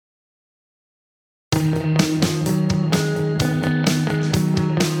Hello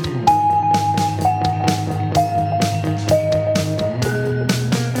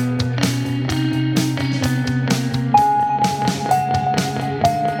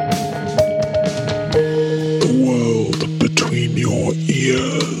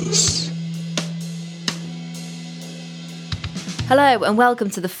and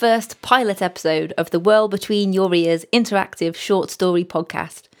welcome to the first pilot episode of the World Between Your Ears interactive short story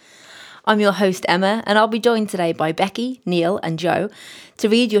podcast. I'm your host Emma and I'll be joined today by Becky, Neil and Joe to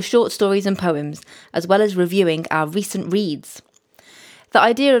read your short stories and poems as well as reviewing our recent reads. The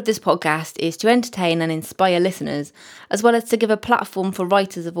idea of this podcast is to entertain and inspire listeners as well as to give a platform for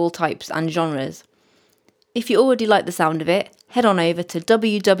writers of all types and genres. If you already like the sound of it, head on over to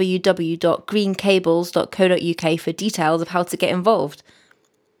www.greencables.co.uk for details of how to get involved.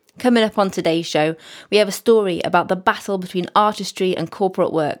 Coming up on today's show, we have a story about the battle between artistry and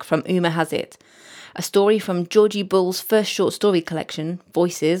corporate work from Hazitt, a story from Georgie Bull's first short story collection,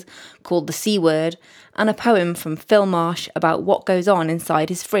 Voices, called The C Word, and a poem from Phil Marsh about what goes on inside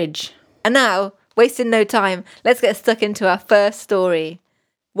his fridge. And now, wasting no time, let's get stuck into our first story.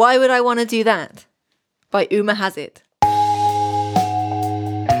 Why Would I Want to Do That? By Hazitt.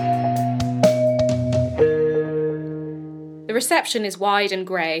 The reception is wide and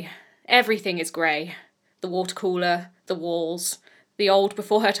grey. Everything is grey. The water cooler, the walls, the old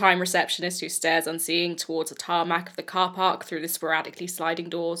before-her-time receptionist who stares unseeing towards the tarmac of the car park through the sporadically sliding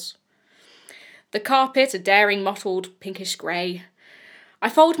doors. The carpet, a daring mottled pinkish grey. I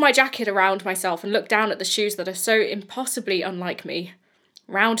fold my jacket around myself and look down at the shoes that are so impossibly unlike me.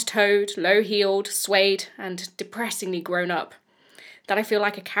 Round-toed, low-heeled, suede, and depressingly grown-up, that I feel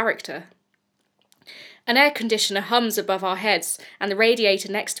like a character. An air conditioner hums above our heads, and the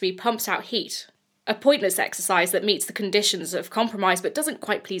radiator next to me pumps out heat, a pointless exercise that meets the conditions of compromise but doesn't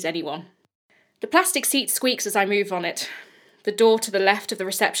quite please anyone. The plastic seat squeaks as I move on it. The door to the left of the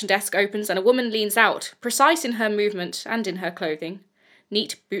reception desk opens and a woman leans out, precise in her movement and in her clothing.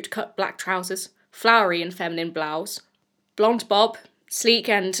 Neat boot-cut black trousers, flowery and feminine blouse, blonde bob, sleek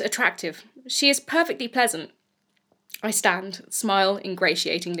and attractive. She is perfectly pleasant. I stand, smile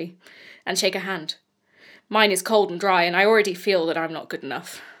ingratiatingly, and shake her hand. Mine is cold and dry, and I already feel that I'm not good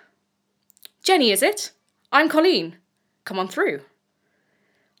enough. Jenny, is it? I'm Colleen. Come on through.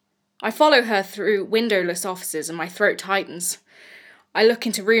 I follow her through windowless offices, and my throat tightens. I look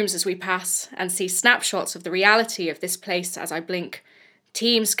into rooms as we pass, and see snapshots of the reality of this place as I blink.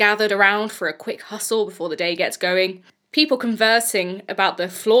 Teams gathered around for a quick hustle before the day gets going. People conversing about the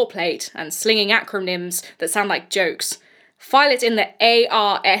floor plate and slinging acronyms that sound like jokes. File it in the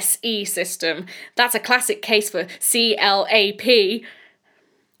ARSE system. That's a classic case for CLAP.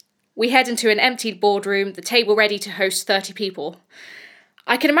 We head into an emptied boardroom, the table ready to host 30 people.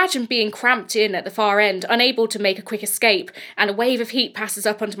 I can imagine being cramped in at the far end, unable to make a quick escape, and a wave of heat passes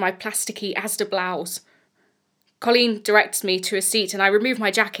up under my plasticky Asda blouse. Colleen directs me to a seat and I remove my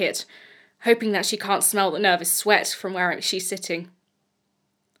jacket, hoping that she can't smell the nervous sweat from where she's sitting.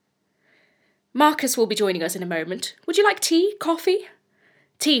 Marcus will be joining us in a moment. Would you like tea? Coffee?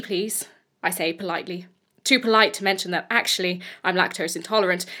 Tea, please, I say politely. Too polite to mention that actually I'm lactose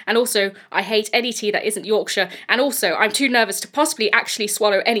intolerant, and also I hate any tea that isn't Yorkshire, and also I'm too nervous to possibly actually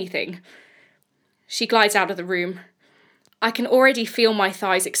swallow anything. She glides out of the room. I can already feel my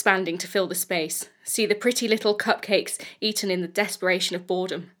thighs expanding to fill the space, see the pretty little cupcakes eaten in the desperation of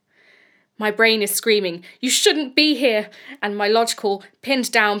boredom. My brain is screaming, "You shouldn't be here!" And my logical,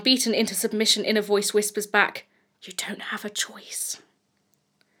 pinned down, beaten into submission inner voice whispers back, "You don't have a choice."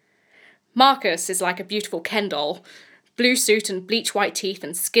 Marcus is like a beautiful Ken doll. Blue suit and bleach white teeth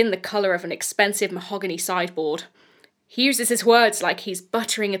and skin the colour of an expensive mahogany sideboard. He uses his words like he's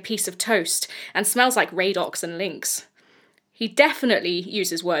buttering a piece of toast and smells like Radox and Lynx. He definitely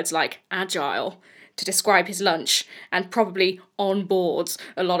uses words like agile to describe his lunch, and probably onboards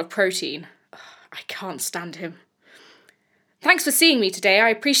a lot of protein. I can't stand him. "Thanks for seeing me today. I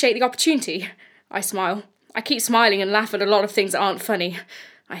appreciate the opportunity." I smile. I keep smiling and laugh at a lot of things that aren't funny.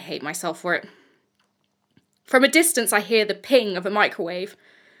 I hate myself for it. From a distance, I hear the ping of a microwave.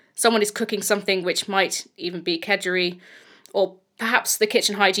 Someone is cooking something which might even be kedgeree, or perhaps the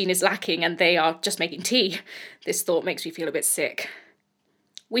kitchen hygiene is lacking and they are just making tea. This thought makes me feel a bit sick.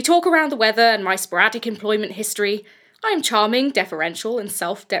 We talk around the weather and my sporadic employment history. I am charming, deferential, and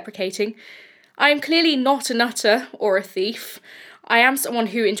self-deprecating. I am clearly not a nutter or a thief. I am someone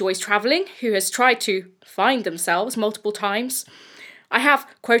who enjoys travelling, who has tried to find themselves multiple times. I have,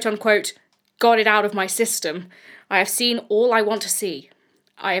 quote-unquote, got it out of my system. I have seen all I want to see.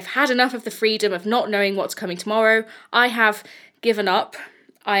 I have had enough of the freedom of not knowing what's coming tomorrow. I have given up.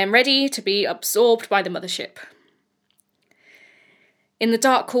 I am ready to be absorbed by the mothership. In the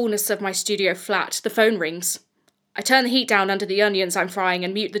dark corners of my studio flat, the phone rings. I turn the heat down under the onions I'm frying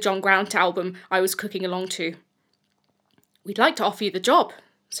and mute the John Grant album I was cooking along to. "We'd like to offer you the job,"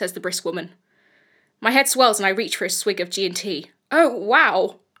 says the brisk woman. My head swells and I reach for a swig of G&T. "Oh,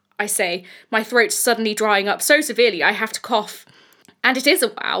 wow," I say, my throat suddenly drying up so severely I have to cough. And it is a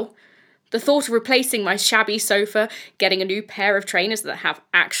wow. The thought of replacing my shabby sofa, getting a new pair of trainers that have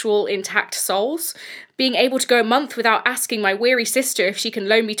actual intact soles, being able to go a month without asking my weary sister if she can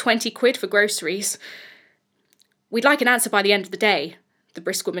loan me 20 quid for groceries. "We'd like an answer by the end of the day," the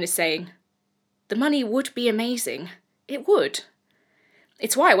brisk woman is saying. The money would be amazing. It would.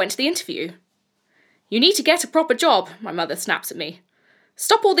 It's why I went to the interview. "You need to get a proper job," my mother snaps at me.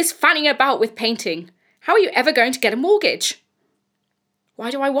 "Stop all this fanning about with painting. How are you ever going to get a mortgage?" Why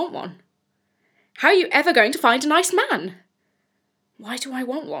do I want one? How are you ever going to find a nice man? Why do I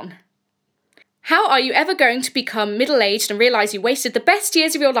want one? How are you ever going to become middle-aged and realise you wasted the best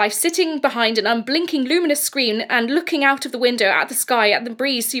years of your life sitting behind an unblinking luminous screen and looking out of the window at the sky, at the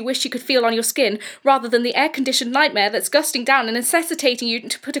breeze you wish you could feel on your skin, rather than the air-conditioned nightmare that's gusting down and necessitating you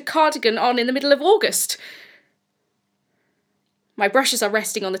to put a cardigan on in the middle of August? My brushes are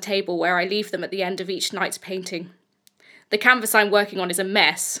resting on the table where I leave them at the end of each night's painting. The canvas I'm working on is a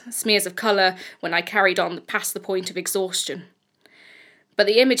mess, smears of colour when I carried on past the point of exhaustion. But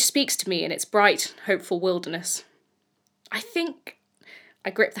the image speaks to me in its bright, hopeful wilderness. I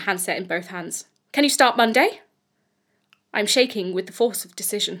grip the handset in both hands. "Can you start Monday?" I'm shaking with the force of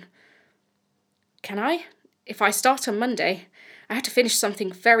decision. Can I? If I start on Monday, I have to finish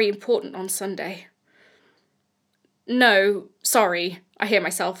something very important on Sunday. "No, sorry," I hear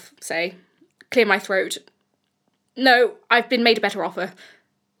myself say. Clear my throat. "No, I've been made a better offer."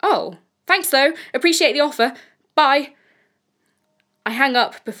 "Oh, thanks though. Appreciate the offer. Bye." I hang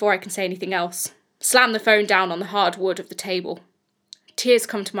up before I can say anything else. Slam the phone down on the hard wood of the table. Tears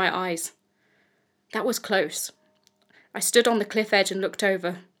come to my eyes. That was close. I stood on the cliff edge and looked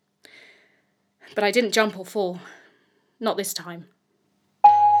over. But I didn't jump or fall. Not this time.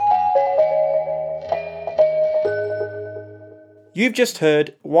 You've just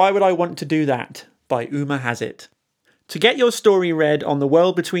heard Why Would I Want to Do That by Hazitt. To get your story read on The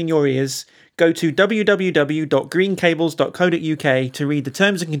World Between Your Ears, go to www.greencables.co.uk to read the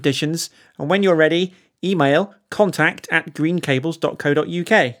terms and conditions, and when you're ready, email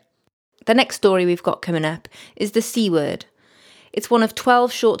contact@greencables.co.uk. The next story we've got coming up is The C Word. It's one of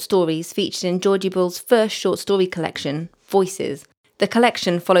 12 short stories featured in Georgie Bull's first short story collection, Voices. The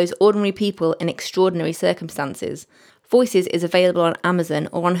collection follows ordinary people in extraordinary circumstances. Voices is available on Amazon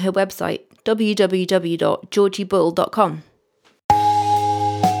or on her website, www.georgiebull.com.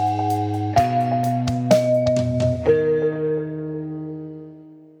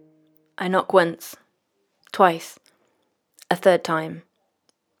 I knock once, twice, a third time,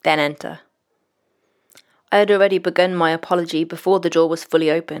 then enter. I had already begun my apology before the door was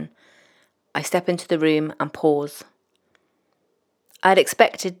fully open. I step into the room and pause. I had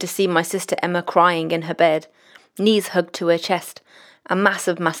expected to see my sister Emma crying in her bed, knees hugged to her chest, a mass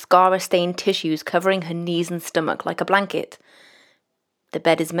of mascara-stained tissues covering her knees and stomach like a blanket. The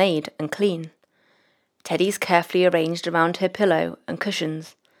bed is made and clean. Teddy's carefully arranged around her pillow and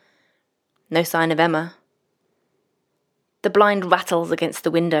cushions. No sign of Emma. The blind rattles against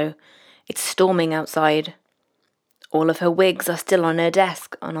the window. It's storming outside. All of her wigs are still on her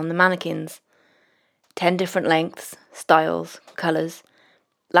desk and on the mannequins. 10 different lengths, styles, colours.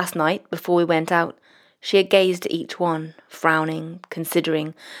 Last night, before we went out, she had gazed at each one, frowning,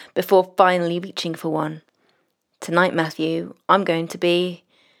 considering, before finally reaching for one. Tonight, Matthew, I'm going to be...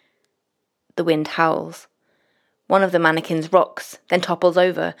 The wind howls. One of the mannequins rocks, then topples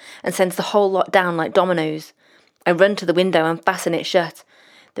over, and sends the whole lot down like dominoes. I run to the window and fasten it shut.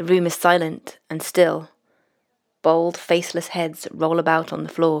 The room is silent and still. Bald, faceless heads roll about on the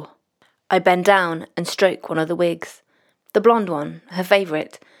floor. I bend down and stroke one of the wigs. The blonde one, her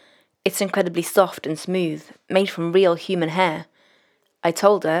favourite. It's incredibly soft and smooth, made from real human hair. I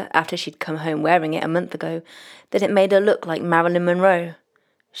told her, after she'd come home wearing it a month ago, that it made her look like Marilyn Monroe.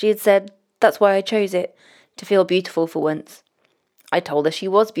 She had said, that's why I chose it, to feel beautiful for once. I told her she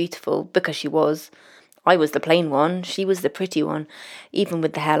was beautiful, because she was. I was the plain one, she was the pretty one, even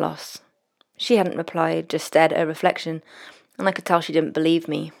with the hair loss. She hadn't replied, just stared at her reflection, and I could tell she didn't believe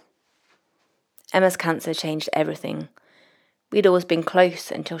me. Emma's cancer changed everything. We'd always been close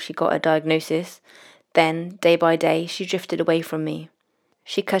until she got her diagnosis. Then, day by day, she drifted away from me.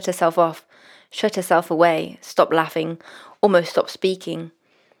 She cut herself off, shut herself away, stopped laughing, almost stopped speaking.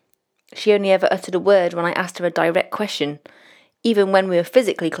 She only ever uttered a word when I asked her a direct question. Even when we were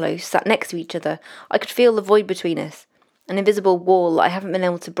physically close, sat next to each other, I could feel the void between us. An invisible wall that I haven't been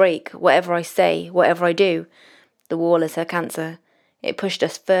able to break, whatever I say, whatever I do. The wall is her cancer. It pushed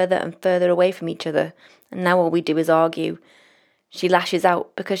us further and further away from each other, and now all we do is argue. She lashes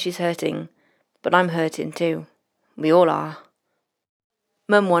out because she's hurting, but I'm hurting too. We all are.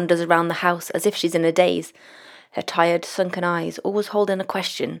 Mum wanders around the house as if she's in a daze, her tired, sunken eyes always holding a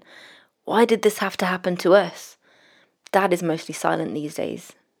question. Why did this have to happen to us? Dad is mostly silent these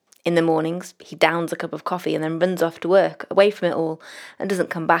days. In the mornings, he downs a cup of coffee and then runs off to work, away from it all, and doesn't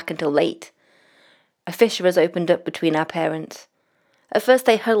come back until late. A fissure has opened up between our parents. At first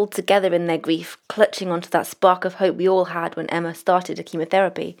they huddled together in their grief, clutching onto that spark of hope we all had when Emma started her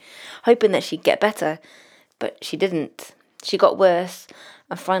chemotherapy, hoping that she'd get better. But she didn't. She got worse,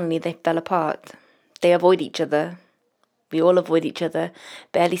 and finally they fell apart. They avoid each other. We all avoid each other,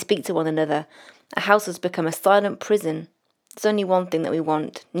 barely speak to one another. Our house has become a silent prison. There's only one thing that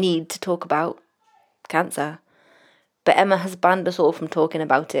we need to talk about. Cancer. But Emma has banned us all from talking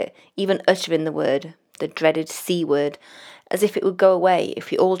about it, even uttering the word, the dreaded C word, as if it would go away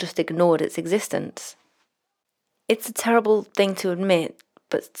if we all just ignored its existence. It's a terrible thing to admit,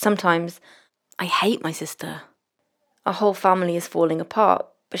 but sometimes I hate my sister. Our whole family is falling apart,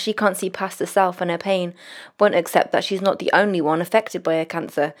 but she can't see past herself and her pain, won't accept that she's not the only one affected by her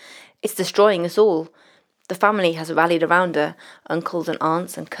cancer. It's destroying us all. The family has rallied around her. Uncles and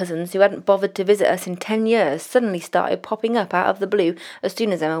aunts and cousins who hadn't bothered to visit us in 10 years suddenly started popping up out of the blue as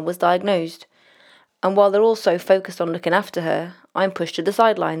soon as Emma was diagnosed. And while they're all so focused on looking after her, I'm pushed to the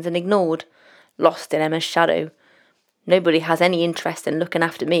sidelines and ignored, lost in Emma's shadow. Nobody has any interest in looking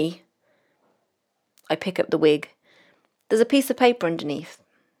after me. I pick up the wig. There's a piece of paper underneath.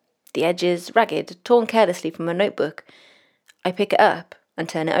 The edges ragged, torn carelessly from a notebook. I pick it up and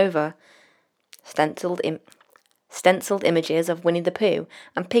turn it over. Stenciled images of Winnie the Pooh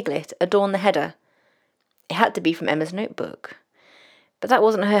and Piglet adorn the header. It had to be from Emma's notebook. But that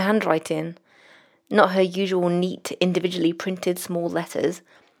wasn't her handwriting. Not her usual neat, individually printed small letters.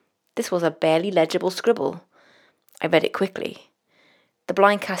 This was a barely legible scribble. I read it quickly. The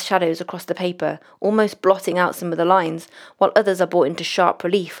blind cast shadows across the paper, almost blotting out some of the lines, while others are brought into sharp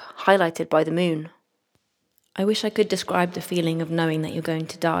relief, highlighted by the moon. I wish I could describe the feeling of knowing that you're going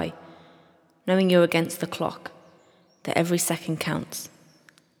to die. Knowing you're against the clock, that every second counts.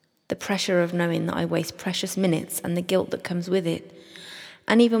 The pressure of knowing that I waste precious minutes and the guilt that comes with it.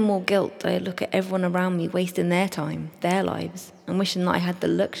 And even more guilt that I look at everyone around me wasting their time, their lives, and wishing that I had the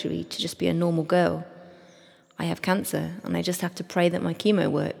luxury to just be a normal girl. I have cancer, and I just have to pray that my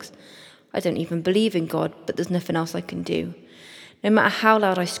chemo works. I don't even believe in God, but there's nothing else I can do. No matter how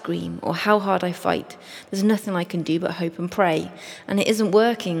loud I scream or how hard I fight, there's nothing I can do but hope and pray, and it isn't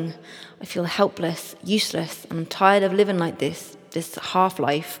working. I feel helpless, useless, and I'm tired of living like this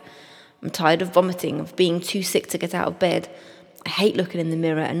half-life. I'm tired of vomiting, of being too sick to get out of bed. I hate looking in the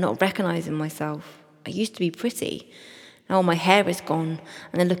mirror and not recognising myself. I used to be pretty. Now all my hair is gone,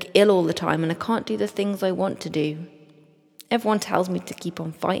 and I look ill all the time, and I can't do the things I want to do. Everyone tells me to keep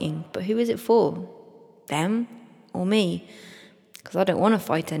on fighting, but who is it for? Them or me? Because I don't want to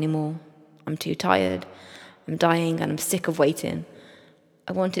fight anymore. I'm too tired. I'm dying and I'm sick of waiting.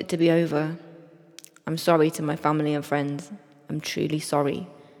 I want it to be over. I'm sorry to my family and friends. I'm truly sorry.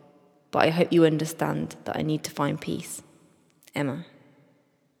 But I hope you understand that I need to find peace. Emma.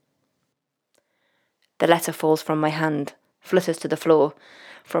 The letter falls from my hand, flutters to the floor.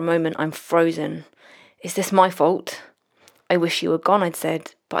 For a moment I'm frozen. Is this my fault? I wish you were gone, I'd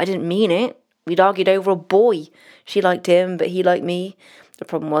said, but I didn't mean it. We'd argued over a boy. She liked him, but he liked me. The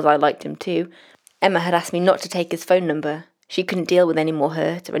problem was I liked him too. Emma had asked me not to take his phone number. She couldn't deal with any more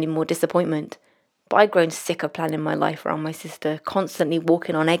hurt or any more disappointment. But I'd grown sick of planning my life around my sister, constantly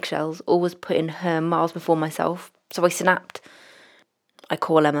walking on eggshells, always putting her miles before myself. So I snapped. I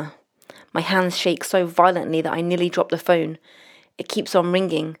call Emma. My hands shake so violently that I nearly drop the phone. It keeps on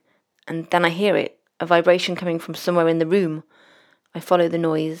ringing, and then I hear it, a vibration coming from somewhere in the room. I follow the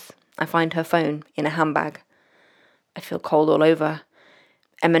noise. I find her phone in a handbag. I feel cold all over.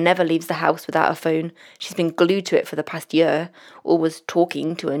 Emma never leaves the house without a phone. She's been glued to it for the past year, always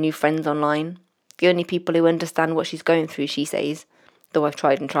talking to her new friends online. The only people who understand what she's going through, she says, though I've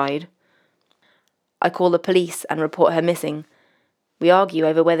tried and tried. I call the police and report her missing. We argue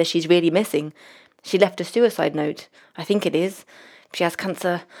over whether she's really missing. She left a suicide note. I think it is. She has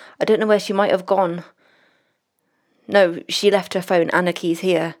cancer. I don't know where she might have gone. No, she left her phone and her keys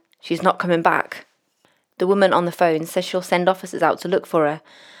here. She's not coming back. The woman on the phone says she'll send officers out to look for her,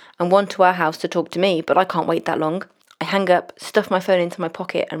 and one to our house to talk to me, but I can't wait that long. I hang up, stuff my phone into my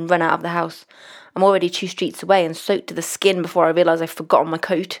pocket, and run out of the house. I'm already 2 streets away and soaked to the skin before I realise I've forgotten my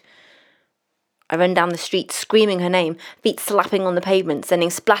coat. I run down the street, screaming her name, feet slapping on the pavement, sending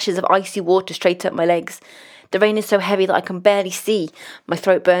splashes of icy water straight up my legs. The rain is so heavy that I can barely see. My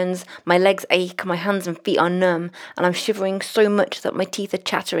throat burns, my legs ache, my hands and feet are numb, and I'm shivering so much that my teeth are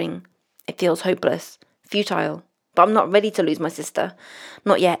chattering. It feels hopeless, futile, but I'm not ready to lose my sister.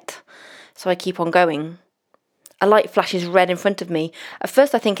 Not yet. So I keep on going. A light flashes red in front of me. At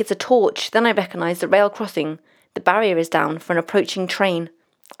first I think it's a torch, then I recognise the rail crossing. The barrier is down for an approaching train.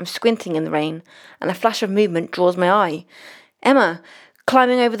 I'm squinting in the rain, and a flash of movement draws my eye. Emma,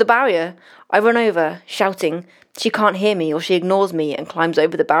 climbing over the barrier. I run over, shouting. She can't hear me, or she ignores me and climbs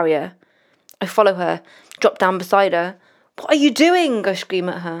over the barrier. I follow her, drop down beside her. What are you doing? I scream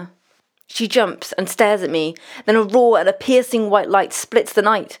at her. She jumps and stares at me. Then a roar and a piercing white light splits the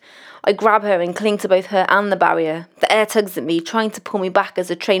night. I grab her and cling to both her and the barrier. The air tugs at me, trying to pull me back as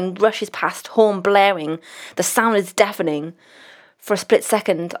the train rushes past, horn blaring. The sound is deafening. For a split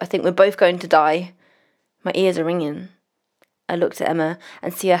second, I think we're both going to die. My ears are ringing. I look at Emma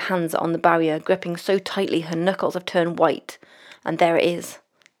and see her hands on the barrier, gripping so tightly her knuckles have turned white. And there it is,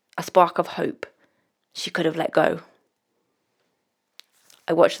 a spark of hope. She could have let go.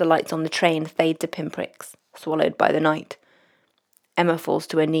 I watch the lights on the train fade to pinpricks, swallowed by the night. Emma falls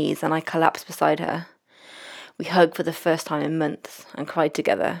to her knees and I collapse beside her. We hug for the first time in months and cry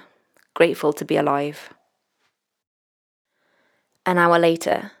together, grateful to be alive. An hour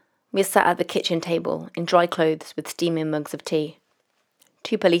later, we sat at the kitchen table in dry clothes with steaming mugs of tea.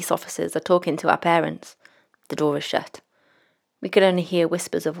 2 police officers are talking to our parents. The door is shut. We could only hear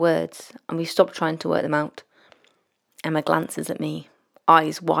whispers of words, and we stopped trying to work them out. Emma glances at me,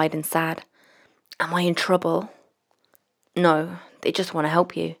 eyes wide and sad. Am I in trouble? No, they just want to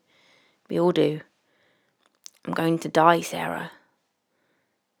help you. We all do. I'm going to die, Sarah.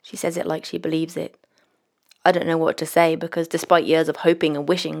 She says it like she believes it. I don't know what to say because despite years of hoping and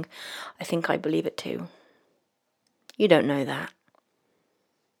wishing, I think I believe it too. You don't know that.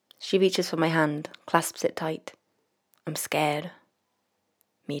 She reaches for my hand, clasps it tight. I'm scared.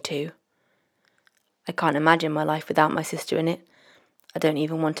 Me too. I can't imagine my life without my sister in it. I don't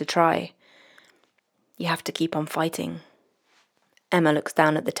even want to try. You have to keep on fighting. Emma looks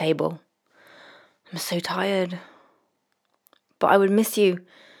down at the table. I'm so tired. But I would miss you.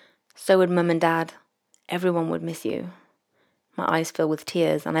 So would Mum and Dad. Everyone would miss you. My eyes fill with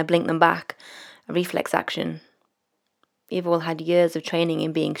tears and I blink them back, a reflex action. You've all had years of training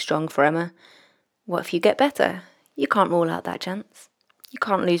in being strong for Emma. What if you get better? You can't rule out that chance. You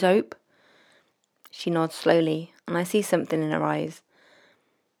can't lose hope. She nods slowly and I see something in her eyes.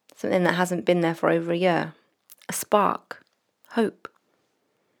 Something that hasn't been there for over a year. A spark. Hope.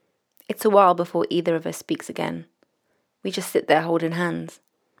 It's a while before either of us speaks again. We just sit there holding hands.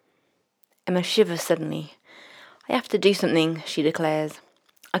 Emma shivers suddenly. I have to do something, she declares.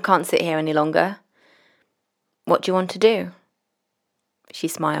 I can't sit here any longer. What do you want to do? She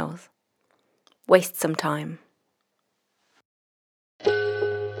smiles. Waste some time.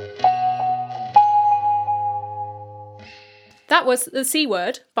 That was The C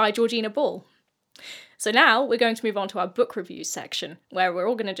Word by Georgina Ball. So now we're going to move on to our book reviews section, where we're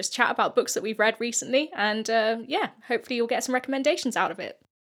all going to just chat about books that we've read recently, and hopefully you'll get some recommendations out of it.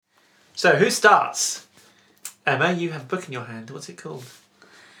 So, who starts? Emma, you have a book in your hand. What's it called?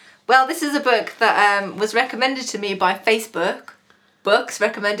 Well, this is a book that was recommended to me by Facebook. Books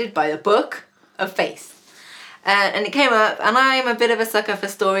recommended by the Book of Face. And it came up, and I'm a bit of a sucker for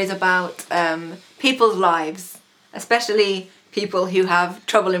stories about people's lives, especially people who have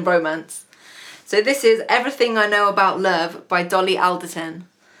trouble in romance. So this is Everything I Know About Love by Dolly Alderton.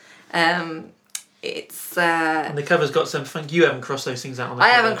 It's and the cover's got some fun. You haven't crossed those things out on the I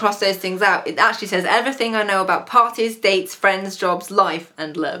cover. haven't crossed those things out. It actually says Everything I Know About Parties, Dates, Friends, Jobs, Life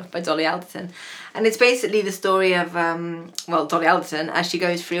and Love by Dolly Alderton. And it's basically the story of Dolly Alderton as she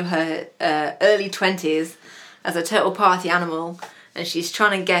goes through her early 20s as a total party animal, and she's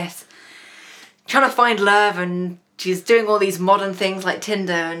trying to find love, and she's doing all these modern things like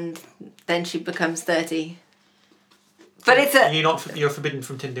Tinder, and then she becomes 30. But You're forbidden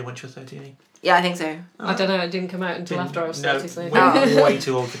from Tinder once you're 30, are you? Yeah, I think so. I don't know, it didn't come out until after I was 30. So. Way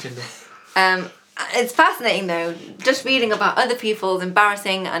too old for Tinder. It's fascinating though, just reading about other people's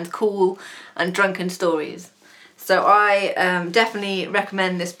embarrassing and cool and drunken stories. So I definitely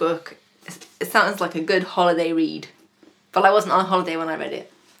recommend this book. It sounds like a good holiday read. But I wasn't on holiday when I read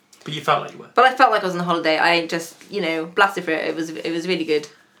it. But you felt like you were. But I felt like I was on holiday. I just, blasted through it. It was really good.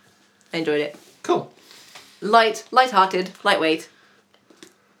 I enjoyed it. Cool. Light-hearted, lightweight.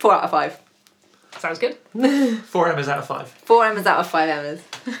 4 out of 5. Sounds good. 4 Emmas out of 5. 4 Emmas out of 5 Emmas.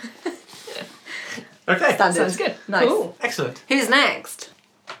 Okay. Standard. Sounds good. Nice. Cool. Excellent. Who's next?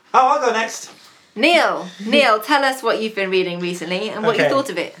 Oh, I'll go next. Neil, tell us what you've been reading recently and what you Okay. thought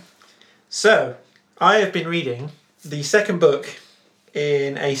of it. So, I have been reading the second book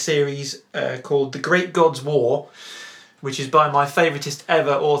in a series called The Great God's War, which is by my favouriteest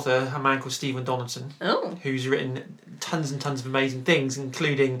ever author, a man called Stephen Donaldson, who's written tons and tons of amazing things,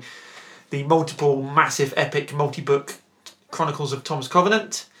 including the multiple massive epic multi-book Chronicles of Tom's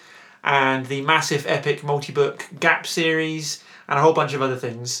Covenant, and the massive epic multi-book Gap series, and a whole bunch of other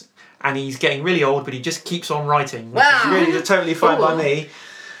things. And he's getting really old, but he just keeps on writing, which is really totally fine by me.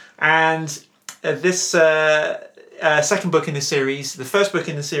 And this second book in the series, the first book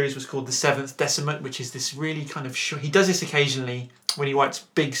in the series was called The Seventh Decimate, which is this really kind of short... He does this occasionally when he writes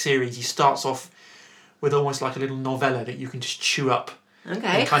big series. He starts off with almost like a little novella that you can just chew up in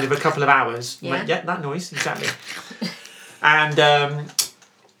kind of a couple of hours. Yeah. Yeah, that noise, exactly. And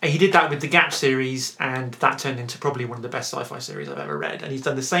he did that with the Gap series, and that turned into probably one of the best sci-fi series I've ever read. And he's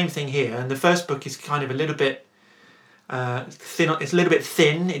done the same thing here. And the first book is kind of a little bit thin. It's a little bit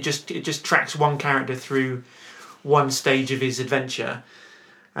thin. It just tracks one character through one stage of his adventure,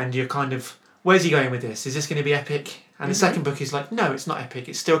 and you're kind of, where's he going with this? Is this going to be epic? And the second book is like, no, it's not epic.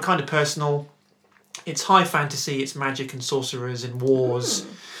 It's still kind of personal. It's high fantasy. It's magic and sorcerers and wars.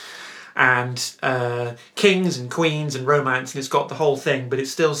 And kings and queens and romance, and it's got the whole thing, but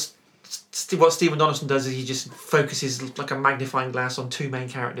it's still what Stephen Donaldson does is he just focuses like a magnifying glass on two main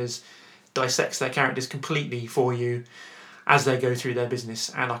characters, dissects their characters completely for you as they go through their business.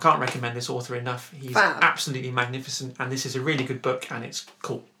 And I can't recommend this author enough. He's absolutely magnificent, and this is a really good book, and it's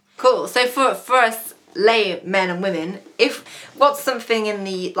cool. Cool. So for us lay men and women, what's something in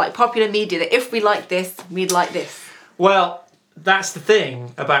the like popular media that if we like this, we'd like this? Well, that's the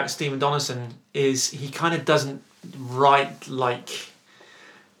thing about Stephen Donaldson is he kind of doesn't write like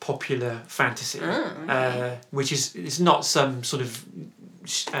popular fantasy, which is not some sort of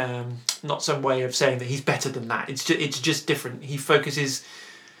not some way of saying that he's better than that. It's just different. He focuses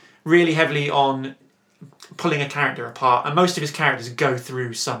really heavily on pulling a character apart, and most of his characters go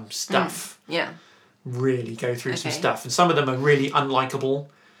through some stuff. Really go through some stuff, and some of them are really unlikable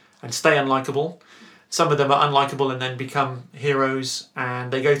and stay unlikable. Some of them are unlikable and then become heroes,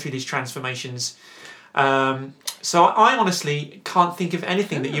 and they go through these transformations. So I honestly can't think of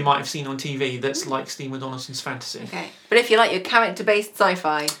anything that you might have seen on TV that's like Stephen Donaldson's fantasy. Okay, but if you like your character-based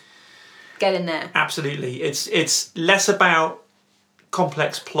sci-fi, get in there. Absolutely, it's less about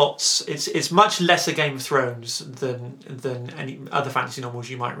complex plots. It's much less a Game of Thrones than any other fantasy novels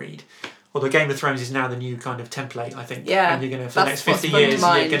you might read. Although Game of Thrones is now the new kind of template, I think. Yeah. And you're going to, for the next 50 years,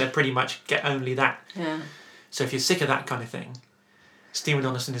 you're going to pretty much get only that. Yeah. So if you're sick of that kind of thing, Stephen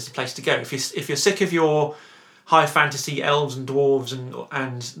Donaldson is the place to go. If you're sick of your high fantasy elves and dwarves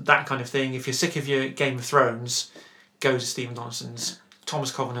and that kind of thing, if you're sick of your Game of Thrones, go to Stephen Donaldson's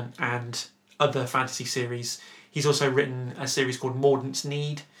Tom's Covenant and other fantasy series. He's also written a series called Mordant's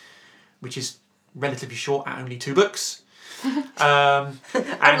Need, which is relatively short at only 2 books.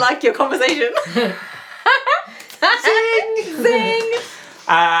 I like your conversation. Sing.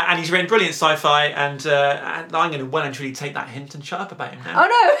 And he's written brilliant sci-fi, and I'm going to well and truly take that hint and shut up about him now. Oh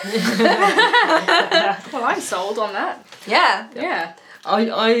no! Well, I'm sold on that. Yeah. Yeah.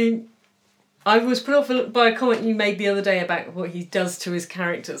 I was put off by a comment you made the other day about what he does to his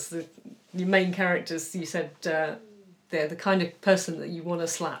characters. Your main characters, you said they're the kind of person that you want to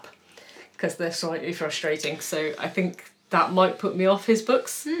slap because they're slightly frustrating. So I think that might put me off his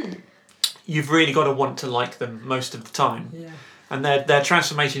books. You've really got to want to like them most of the time. Yeah. And their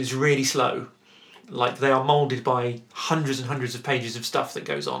transformation is really slow. Like, they are moulded by hundreds and hundreds of pages of stuff that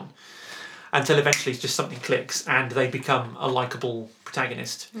goes on until eventually just something clicks and they become a likeable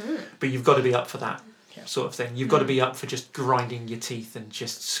protagonist. But you've got to be up for that sort of thing. You've got to be up for just grinding your teeth and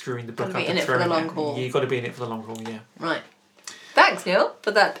just screwing the book up and throwing it. Long haul. You've got to be in it for the long haul, yeah. Right. Thanks, Neil,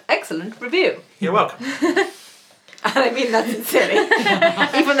 for that excellent review. You're welcome. And I mean that sincerely.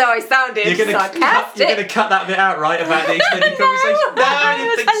 Even though I sounded sarcastic. You're going to cut that bit out, right, about the extended conversation? No, I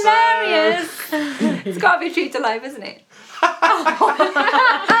didn't think hilarious. It's got to be true to life, isn't it?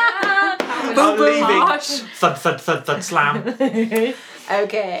 I'm leaving. Marsh. Thud, thud, thud, thud, slam.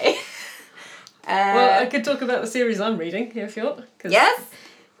 Okay. Well, I could talk about the series I'm reading, if you want. Yes?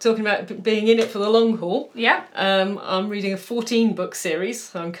 Talking about being in it for the long haul. Yeah. I'm reading a 14-book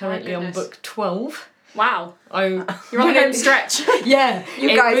series. I'm currently on book 12. Wow. You're on the home stretch. Yeah.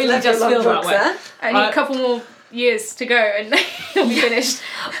 You guys really love does your feel long that way. books, I need a couple more years to go and it'll be finished.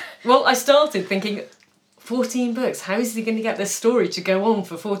 Well, I started thinking, 14 books, how is he going to get this story to go on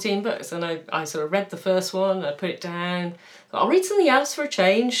for 14 books? And I sort of read the first one, I put it down, I'll read something else for a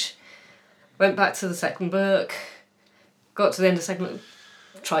change. Went back to the second book, got to the end of the second book,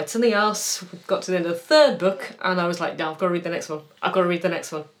 tried something else, got to the end of the third book, and I was like, no, I've got to read the next one. I've got to read the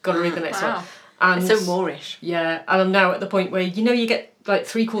next one. Got to read the next one. And It's so Moorish. yeah, and I'm now at the point where, you get like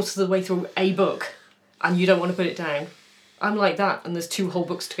 3/4 of the way through a book and you don't want to put it down. I'm like that, and there's 2 whole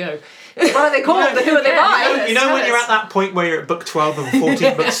books to go. What are they called? Who are they by? You know when you're at that point where you're at book 12 of a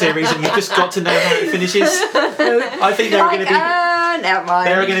 14-book series and you've just got to know how it finishes? I think there are going to be never mind.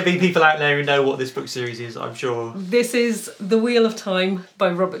 there are going to be people out there who know what this book series is, I'm sure. This is The Wheel of Time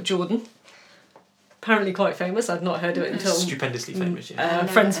by Robert Jordan. Apparently quite famous. I'd not heard of it until Stupendously famous, yeah.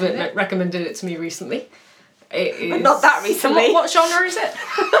 friends of it recommended it to me recently. It is, But not that recently. What genre is it?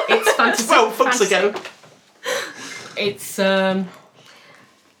 It's fantasy. 12 books ago. It's not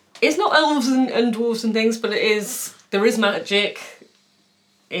elves and dwarves and things, but there is magic.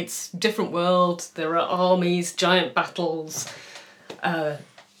 It's different world. There are armies, giant battles,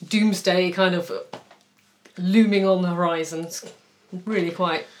 doomsday kind of looming on the horizons. Really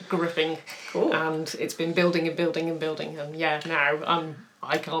quite gripping. Cool. And it's been building and building and building, and now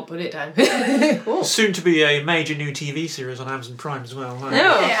I can't put it down. Soon to be a major new TV series on Amazon Prime as well. No.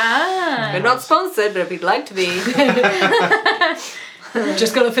 Yeah. We're not sponsored, but we'd like to be.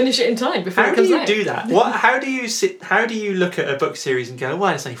 Just got to finish it in time before How it do comes you out. do that? How do you look at a book series and go,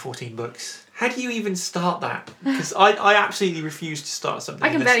 well, it's only 14 books? How do you even start that? Because I absolutely refuse to start something. I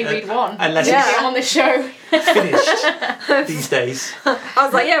can barely read one. Unless Get on this show. it's finished these days. I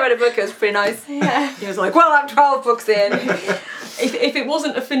was like, yeah, I read a book, it was pretty nice. Yeah. He was like, well, I'm 12 books in. If it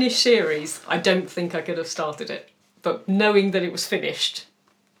wasn't a finished series, I don't think I could have started it. But knowing that it was finished,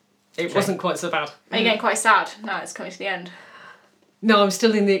 it wasn't quite so bad. Are you getting quite sad now it's coming to the end? No, I'm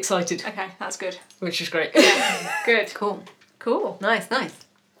still in the excited, Okay, that's good. which is great. Good. Cool. Cool. Nice.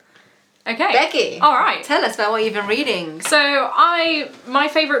 Okay. Becky. All right. Tell us about what you've been reading. So my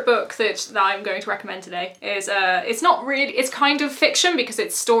favourite book that I'm going to recommend today is it's not really, it's kind of fiction because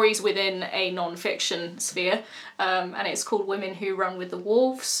it's stories within a non-fiction sphere, and it's called Women Who Run with the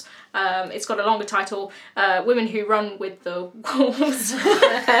Wolves. It's got a longer title, Women Who Run with the Wolves.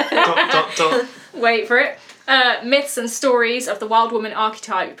 Wait for it. Myths and Stories of the Wild Woman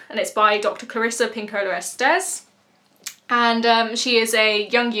Archetype, and it's by Dr. Clarissa Pinkola Estes. And she is a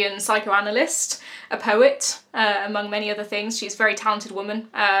Jungian psychoanalyst, a poet, among many other things. She's a very talented woman,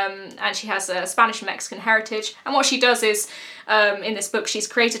 and she has a Spanish and Mexican heritage. And what she does is, in this book, she's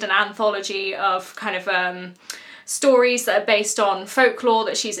created an anthology of kind of stories that are based on folklore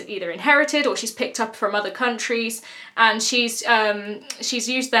that she's either inherited or she's picked up from other countries. And she's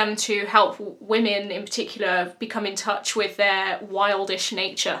used them to help women in particular become in touch with their wildish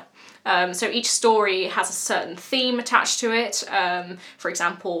nature. So each story has a certain theme attached to it. For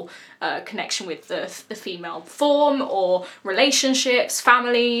example, connection with the female form, or relationships,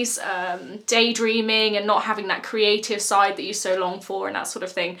 families, daydreaming and not having that creative side that you so long for, and that sort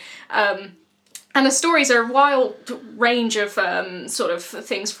of thing. And the stories are a wild range of sort of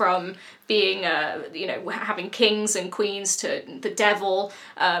things from being, having kings and queens to the devil,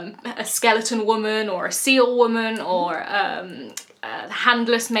 a skeleton woman or a seal woman or the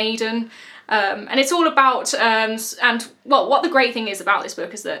handless maiden. And it's all about, what the great thing is about this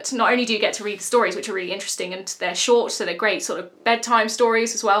book is that not only do you get to read the stories, which are really interesting and they're short, so they're great sort of bedtime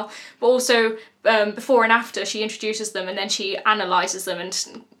stories as well, but also before and after she introduces them and then she analyses them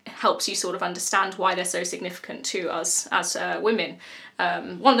and helps you sort of understand why they're so significant to us as women.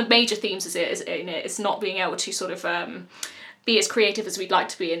 One of the major themes is not being able to sort of be as creative as we'd like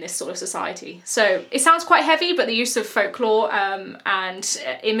to be in this sort of society. So it sounds quite heavy, but the use of folklore and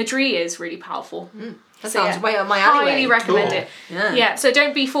imagery is really powerful. That sounds way on my alleyway. Highly recommend it. Yeah. So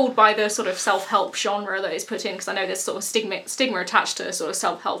don't be fooled by the sort of self-help genre that is put in, because I know there's sort of stigma attached to sort of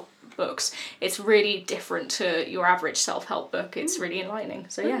self-help books. It's really different to your average self-help book. It's really enlightening.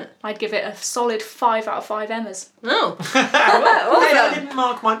 So yeah, I'd give it a solid 5 out of 5 Emmas. Oh. Hey, I Awesome. didn't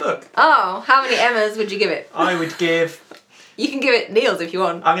mark my book. Oh, how many Emmas would you give it? I would give... You can give it Neil's if you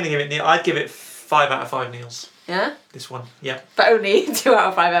want. I'm going to give it Neil. I'd give it 5 out of 5 Neils. Yeah? This one, yeah. But only 2 out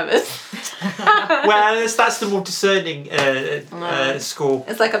of 5 Emmas. Well, that's the more discerning score.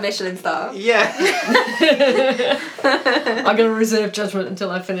 It's like a Michelin star. Yeah. I'm going to reserve judgment until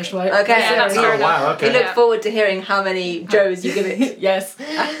I finish my... Okay, Yeah, that's so fair Oh, wow, enough. we okay. look forward to hearing how many Joes you give it. Yes.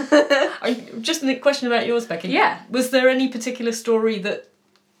 Just a question about yours, Becky. Yeah. Was there any particular story that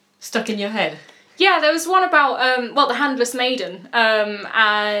stuck in your head? Yeah, there was one about, the handless maiden,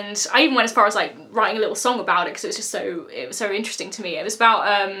 and I even went as far as like writing a little song about it because it was so interesting to me. It was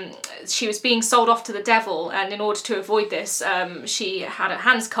about she was being sold off to the devil, and in order to avoid this, she had her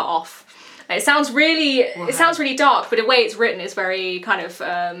hands cut off, It sounds really dark, but the way it's written is very kind of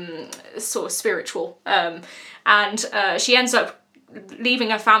sort of spiritual. And she ends up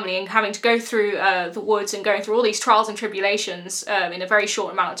leaving her family and having to go through the woods and going through all these trials and tribulations in a very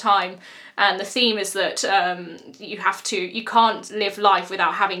short amount of time. And the theme is that you can't live life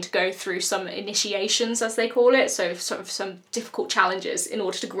without having to go through some initiations, as they call it, so sort of some difficult challenges in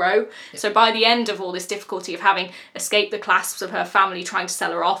order to grow. Yeah. So by the end of all this difficulty of having escaped the clasps of her family trying to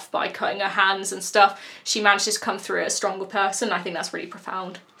sell her off by cutting her hands and stuff, she manages to come through it a stronger person. I think that's really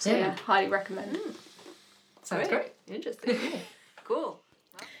profound. So yeah, highly recommend. Sounds great. Interesting. Yeah. Cool.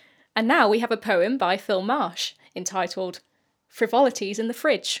 And now we have a poem by Phil Marsh entitled Frivolities in the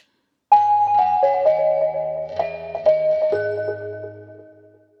Fridge.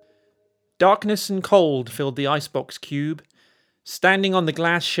 Darkness and cold filled the icebox cube. Standing on the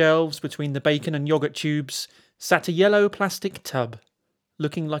glass shelves between the bacon and yoghurt tubes sat a yellow plastic tub,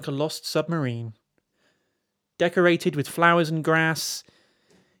 looking like a lost submarine. Decorated with flowers and grass,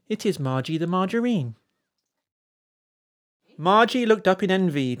 it is Margie the Margarine. Margie looked up in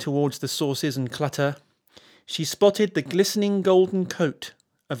envy towards the sauces and clutter. She spotted the glistening golden coat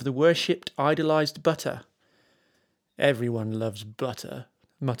of the worshipped, idolised butter. Everyone loves butter,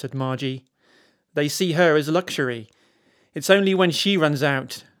 muttered Margie. They see her as luxury. It's only when she runs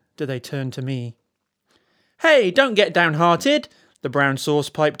out do they turn to me. Hey, don't get downhearted, the brown sauce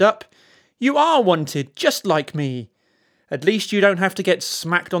piped up. You are wanted, just like me. At least you don't have to get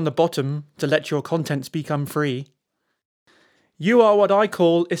smacked on the bottom to let your contents become free. You are what I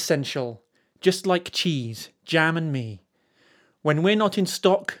call essential, just like cheese, jam and me. When we're not in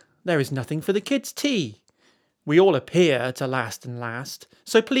stock, there is nothing for the kids' tea. We all appear to last and last,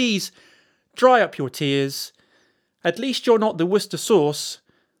 so please, dry up your tears. At least you're not the Worcester sauce.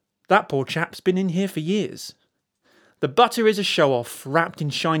 That poor chap's been in here for years. The butter is a show-off, wrapped in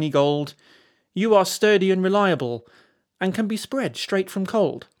shiny gold. You are sturdy and reliable, and can be spread straight from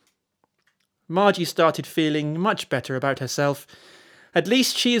cold. Margie started feeling much better about herself. At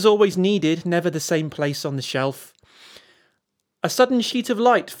least she is always needed, never the same place on the shelf. A sudden sheet of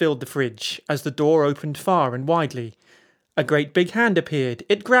light filled the fridge as the door opened far and widely. A great big hand appeared.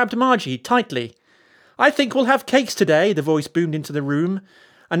 It grabbed Margie tightly. I think we'll have cakes today, the voice boomed into the room.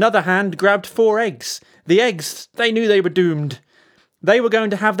 Another hand grabbed 4 eggs. The eggs, they knew they were doomed. They were going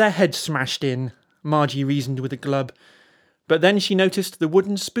to have their heads smashed in, Margie reasoned with a glub. But then she noticed the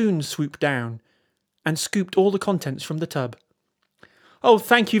wooden spoon swoop down and scooped all the contents from the tub. Oh,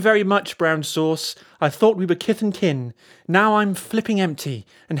 thank you very much, brown sauce. I thought we were kith and kin. Now I'm flipping empty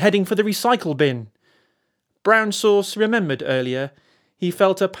and heading for the recycle bin. Brown sauce remembered earlier. He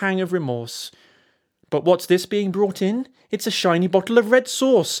felt a pang of remorse. But what's this being brought in? It's a shiny bottle of red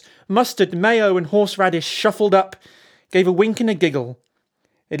sauce. Mustard, mayo and horseradish shuffled up. Gave a wink and a giggle.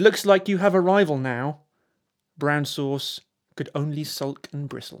 It looks like you have a rival now. Brown sauce could only sulk and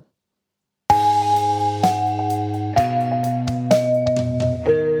bristle.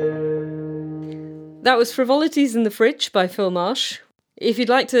 That was Frivolities in the Fridge by Phil Marsh. If you'd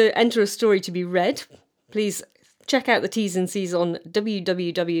like to enter a story to be read, please check out the T's and C's on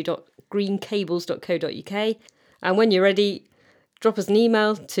www.greencables.co.uk. And when you're ready, drop us an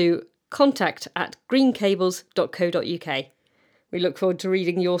email to contact@greencables.co.uk. We look forward to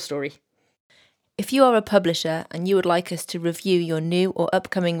reading your story. If you are a publisher and you would like us to review your new or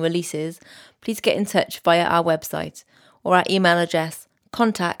upcoming releases, please get in touch via our website or our email address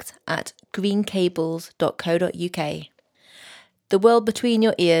contact@greencables.co.uk. The World Between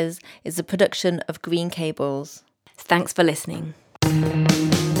Your Ears is a production of Green Cables. Thanks for listening.